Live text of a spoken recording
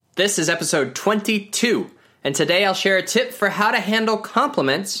This is episode 22, and today I'll share a tip for how to handle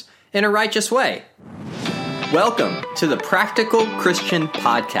compliments in a righteous way. Welcome to the Practical Christian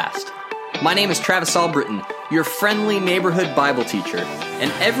Podcast. My name is Travis Albritton, your friendly neighborhood Bible teacher,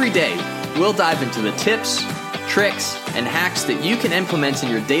 and every day we'll dive into the tips, tricks, and hacks that you can implement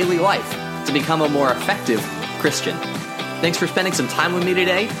in your daily life to become a more effective Christian. Thanks for spending some time with me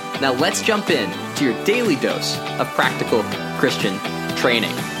today. Now let's jump in to your daily dose of practical Christian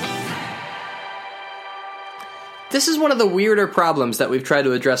training. This is one of the weirder problems that we've tried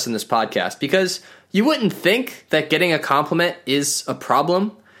to address in this podcast because you wouldn't think that getting a compliment is a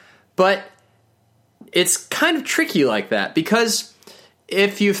problem, but it's kind of tricky like that because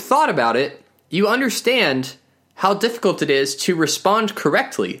if you've thought about it, you understand how difficult it is to respond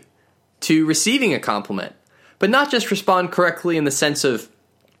correctly to receiving a compliment, but not just respond correctly in the sense of,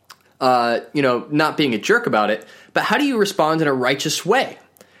 not being a jerk about it, but how do you respond in a righteous way?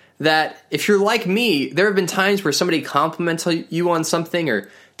 That if you're like me, there have been times where somebody compliments you on something or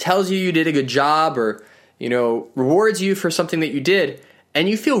tells you did a good job or, rewards you for something that you did, and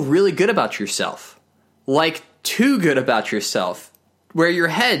you feel really good about yourself. Like too good about yourself, where your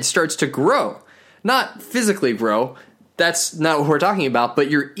head starts to grow. Not physically grow, that's not what we're talking about,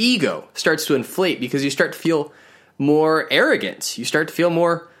 but your ego starts to inflate because you start to feel more arrogant. You start to feel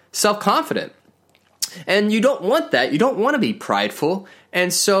more self-confident. And you don't want that. You don't want to be prideful.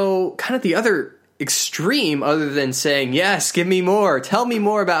 And so kind of the other extreme, other than saying, yes, give me more, tell me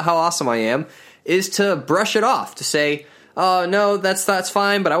more about how awesome I am, is to brush it off, to say, oh, no, that's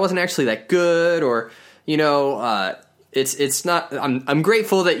fine, but I wasn't actually that good, or, it's not, I'm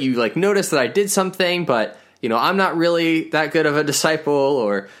grateful that you noticed that I did something, but, I'm not really that good of a disciple,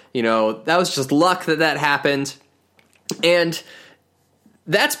 or, that was just luck that happened. And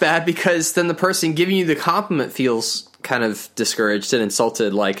that's bad because then the person giving you the compliment feels kind of discouraged and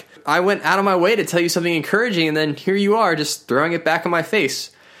insulted. Like, I went out of my way to tell you something encouraging, and then here you are just throwing it back in my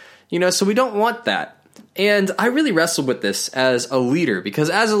face. So we don't want that. And I really wrestled with this as a leader, because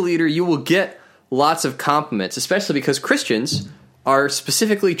as a leader, you will get lots of compliments, especially because Christians are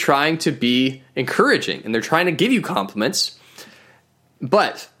specifically trying to be encouraging, and they're trying to give you compliments.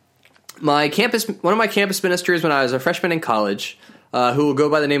 But one of my campus ministers when I was a freshman in college, who will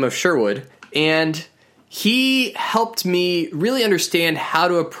go by the name of Sherwood, and he helped me really understand how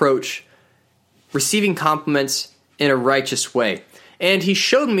to approach receiving compliments in a righteous way. And he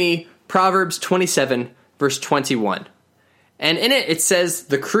showed me Proverbs 27, verse 21. And in it, it says,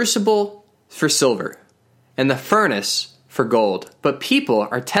 the crucible for silver and the furnace for gold, but people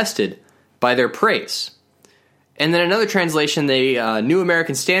are tested by their praise. And then another translation, the New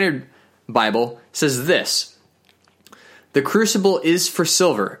American Standard Bible, says this, the crucible is for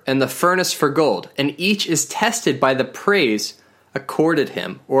silver, and the furnace for gold, and each is tested by the praise accorded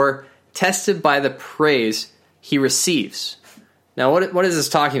him, or tested by the praise he receives. Now, what is this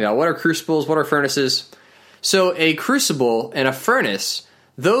talking about? What are crucibles? What are furnaces? So a crucible and a furnace,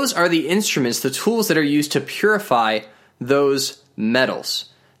 those are the instruments, the tools that are used to purify those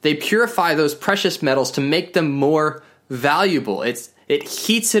metals. They purify those precious metals to make them more valuable. It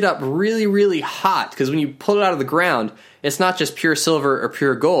heats it up really, really hot, because when you pull it out of the ground, it's not just pure silver or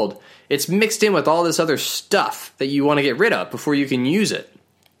pure gold. It's mixed in with all this other stuff that you want to get rid of before you can use it.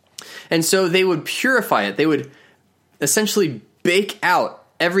 And so they would purify it. They would essentially bake out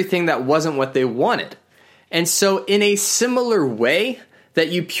everything that wasn't what they wanted. And so in a similar way that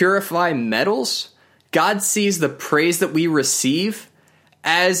you purify metals, God sees the praise that we receive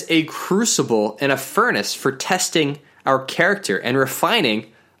as a crucible and a furnace for testing our character and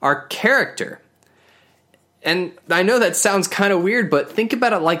refining our character. And I know that sounds kind of weird, but think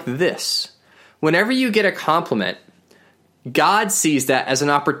about it like this. Whenever you get a compliment, God sees that as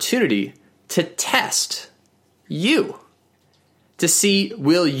an opportunity to test you, to see,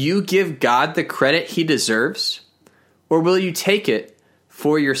 will you give God the credit he deserves, or will you take it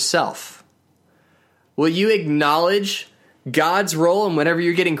for yourself? Will you acknowledge God's role in whatever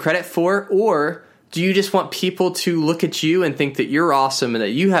you're getting credit for, or do you just want people to look at you and think that you're awesome and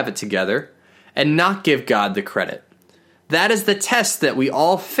that you have it together, and not give God the credit? That is the test that we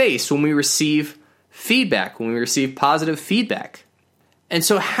all face when we receive feedback, when we receive positive feedback. And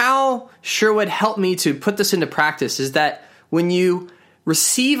so how Sherwood helped me to put this into practice is that when you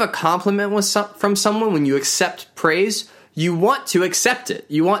receive a compliment from someone, when you accept praise, you want to accept it.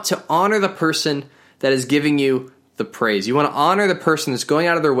 You want to honor the person that is giving you the praise. You want to honor the person that's going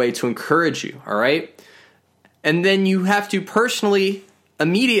out of their way to encourage you, all right? And then you have to personally,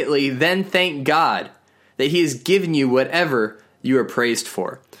 immediately, then thank God that he has given you whatever you are praised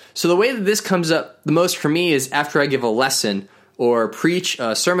for. So the way that this comes up the most for me is after I give a lesson or preach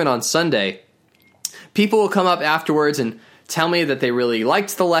a sermon on Sunday, people will come up afterwards and tell me that they really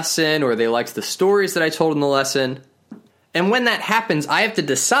liked the lesson or they liked the stories that I told in the lesson. And when that happens, I have to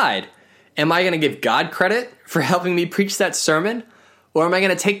decide, am I going to give God credit for helping me preach that sermon, or am I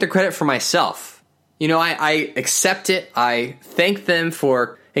going to take the credit for myself? You know, I accept it, I thank them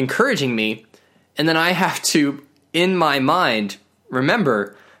for encouraging me, and then I have to, in my mind,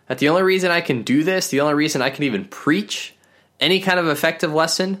 remember that the only reason I can do this, the only reason I can even preach any kind of effective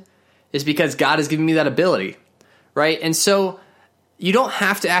lesson is because God has given me that ability, right? And so you don't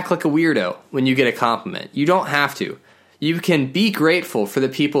have to act like a weirdo when you get a compliment. You don't have to. You can be grateful for the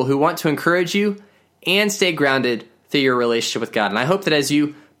people who want to encourage you and stay grounded through your relationship with God. And I hope that as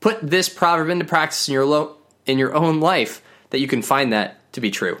you put this proverb into practice in your own life, that you can find that to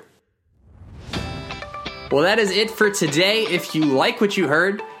be true. Well, that is it for today. If you like what you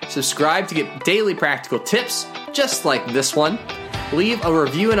heard, subscribe to get daily practical tips just like this one. Leave a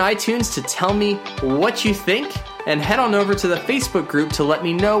review in iTunes to tell me what you think, and head on over to the Facebook group to let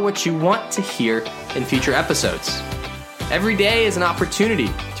me know what you want to hear in future episodes. Every day is an opportunity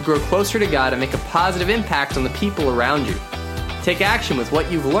to grow closer to God and make a positive impact on the people around you. Take action with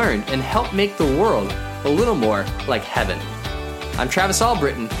what you've learned and help make the world a little more like heaven. I'm Travis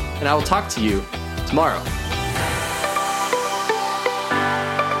Albritton, and I will talk to you tomorrow.